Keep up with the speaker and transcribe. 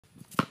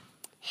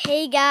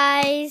Hey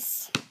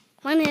guys.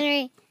 Come on,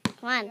 Henry.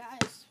 Come on.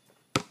 Guys.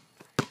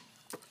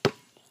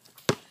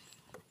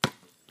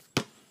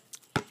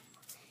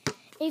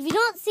 If you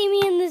don't see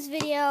me in this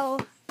video,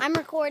 I'm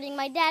recording.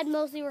 My dad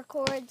mostly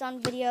records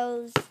on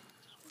videos.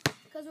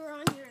 Because we're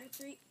on your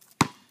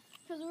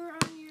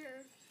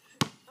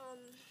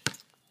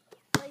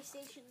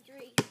PlayStation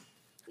 3.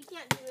 We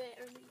can't do it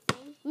or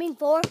anything. I mean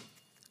 4.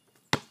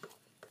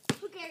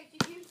 Who cares?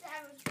 You used to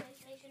have a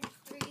PlayStation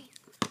 3.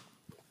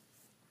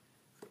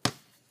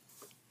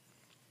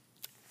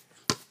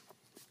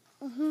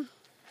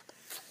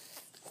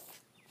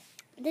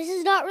 This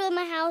is not really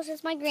my house.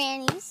 It's my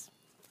granny's.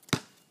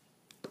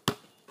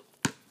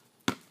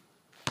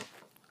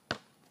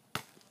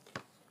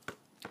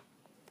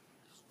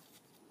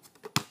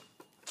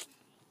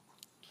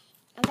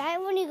 Is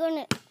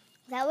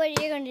that what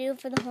you're gonna do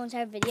for the whole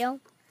entire video?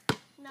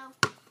 No.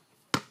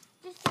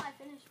 Just till I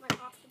finish my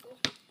popsicle.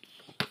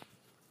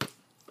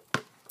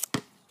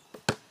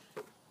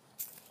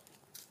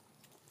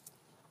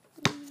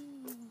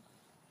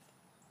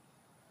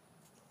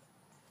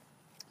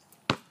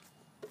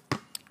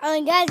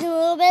 And guys, in a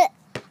little bit,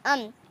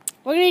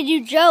 we're gonna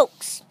do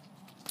jokes.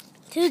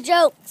 2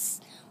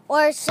 jokes,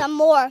 or some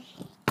more.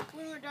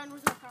 When we're done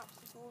with our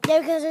popsicle. Yeah,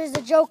 because there's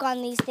a joke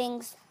on these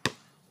things.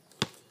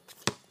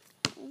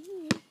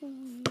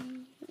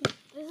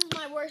 This is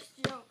my worst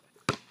joke.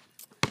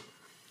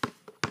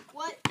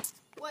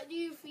 What do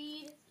you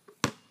feed,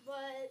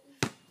 but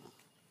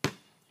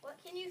what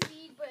can you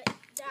feed but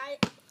die?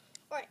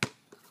 Alright.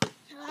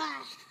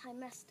 I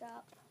messed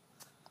up.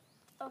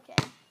 Okay.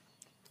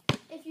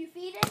 If you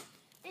feed it,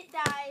 it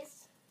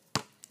dies.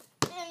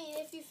 I mean,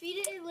 if you feed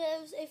it, it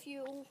lives. If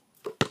you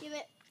give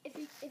it a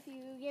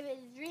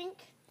drink,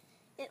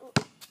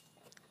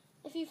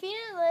 if you feed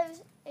it, it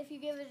lives. If you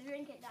give it a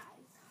drink, it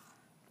dies.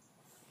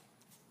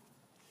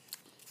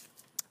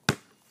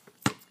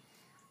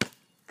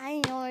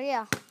 I know,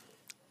 yeah.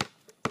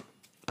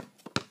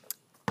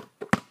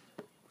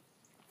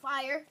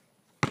 Fire.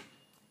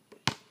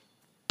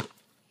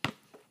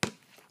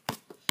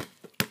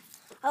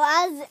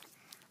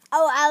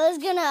 I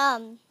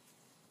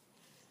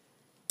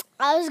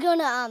was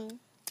gonna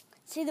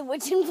see the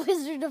Witch and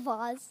Wizard of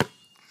Oz.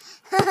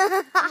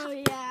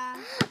 Oh yeah.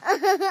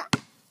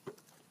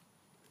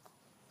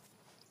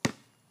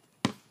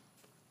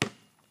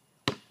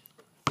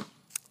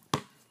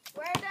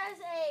 Where does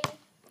a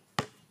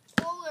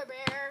polar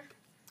bear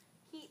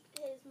keep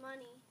his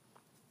money?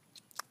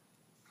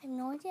 I have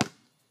no idea.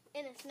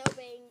 In a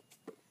snowbank.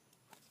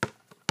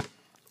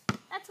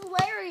 That's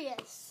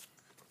hilarious.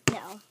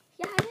 No.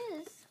 Yeah, it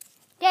is.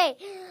 Okay,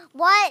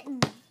 what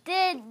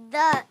did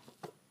the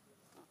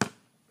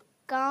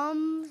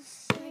gum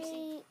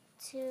say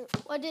to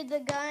What did the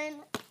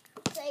gun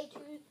say to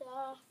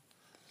the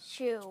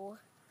shoe?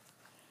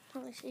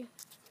 Let me see.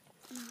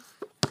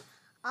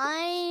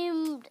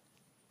 I'm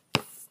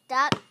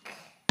stuck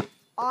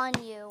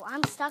on you.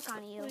 I'm stuck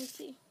on you. Let me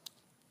see.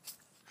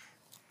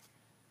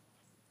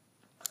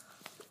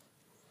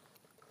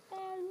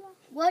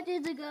 What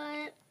did the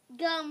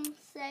gum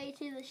say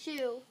to the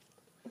shoe?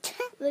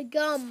 The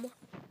gum.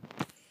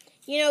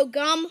 You know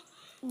gum?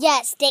 Yeah,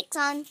 it sticks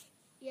on.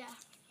 Yeah.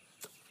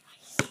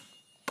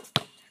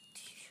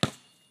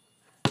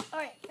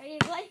 Alright, ready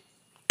to play?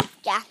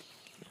 Yeah.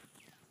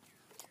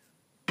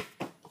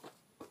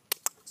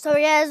 So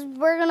guys,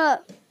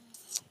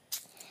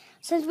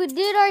 since we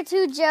did our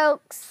 2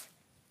 jokes,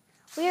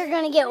 we are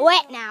gonna get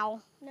wet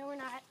now. No, we're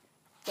not.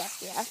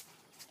 Yes, we are.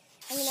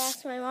 I'm gonna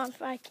ask my mom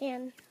if I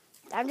can.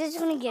 I'm just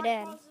gonna get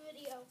in. Pause the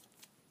video.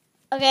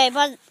 Okay,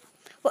 but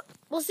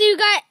we'll see you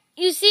guys.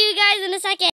 See you guys in a second.